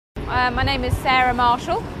My name is Sara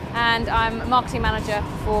Marshall and I'm Marketing Manager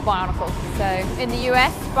for Bionicle. So in the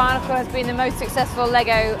US, Bionicle has been the most successful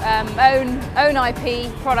Lego own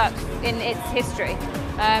IP product in its history.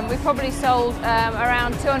 We've probably sold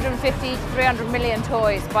around 250 to 300 million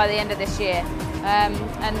toys by the end of this year.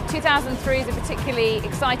 And 2003 is a particularly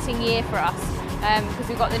exciting year for us because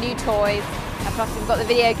we've got the new toys, and plus we've got the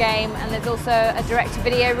video game, and there's also a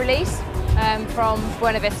direct-to-video release from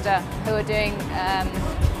Buena Vista, who are doing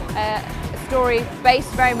a story based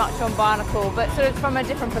very much on Bionicle, but sort of from a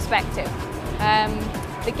different perspective.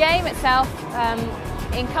 The game itself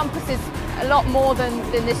encompasses a lot more than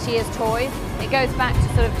this year's toys. It goes back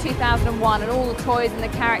to sort of 2001 and all the toys and the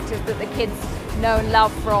characters that the kids know and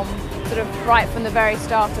love from sort of right from the very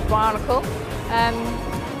start of Bionicle.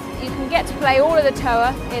 You can get to play all of the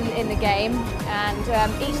Toa in the game,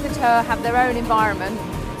 and each of the Toa have their own environment.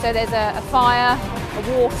 So there's a fire,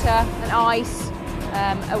 a water, an ice,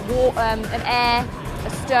 an air, a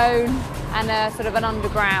stone, and a sort of an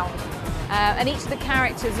underground. And each of the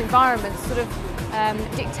characters' environments sort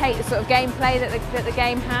of dictate the sort of gameplay that the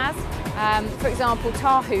game has. For example,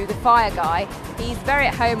 Tahu, the fire guy, he's very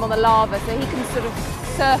at home on the lava, so he can sort of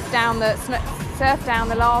surf down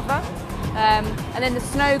the lava. And then the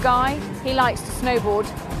snow guy, he likes to snowboard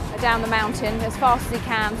down the mountain as fast as he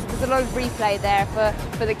can, so there's a lot of replay there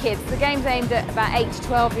for the kids. The game's aimed at about 8 to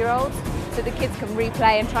 12-year-olds, so the kids can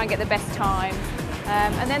replay and try and get the best times.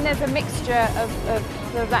 And then there's a mixture of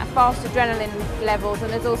sort of that fast adrenaline levels,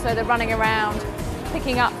 and there's also the running around,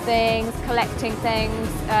 picking up things, collecting things,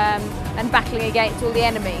 and battling against all the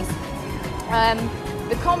enemies.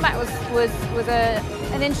 The combat was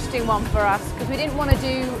an interesting one for us because we didn't want to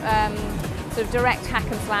do sort of direct hack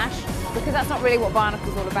and slash, because that's not really what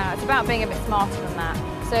Bionicle's all about. It's about being a bit smarter than that.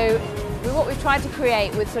 So what we've tried to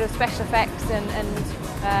create with sort of special effects and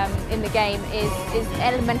in the game is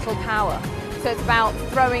elemental power. So it's about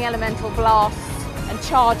throwing elemental blasts and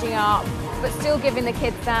charging up, but still giving the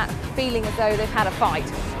kids that feeling as though they've had a fight.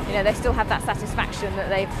 You know, they still have that satisfaction that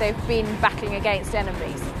they've been battling against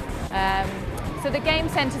enemies. So the game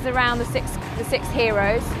centres around the six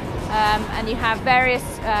heroes, and you have various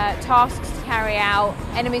tasks to carry out,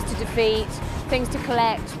 enemies to defeat, things to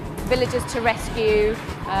collect, villagers to rescue,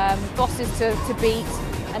 bosses to beat,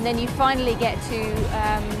 and then you finally get to,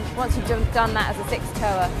 once you've done that as a 6th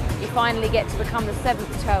Toa, you finally get to become the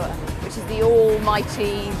 7th Toa, which is the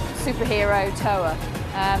almighty superhero Toa.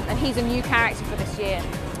 And he's a new character for this year.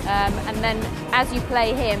 And then as you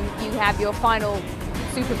play him, you have your final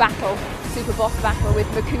super boss battle with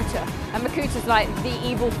Makuta. And Makuta's like the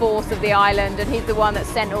evil force of the island, and he's the one that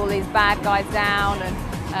sent all these bad guys down,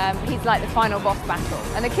 and he's like the final boss battle.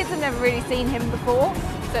 And the kids have never really seen him before,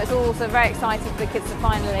 so it's also very exciting for the kids to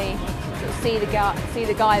finally sort of see the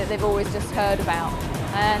guy that they've always just heard about.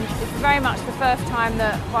 And it's very much the first time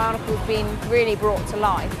that Bionicle's been really brought to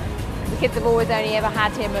life. The kids have always only ever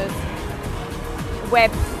had him as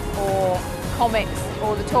webs or comics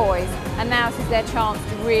or the toys, and now this is their chance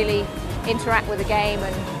to really interact with the game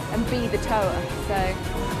and be the Toa. So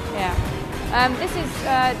yeah, this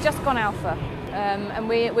is just gone alpha, and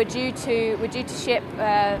we're due to ship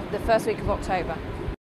the first week of October.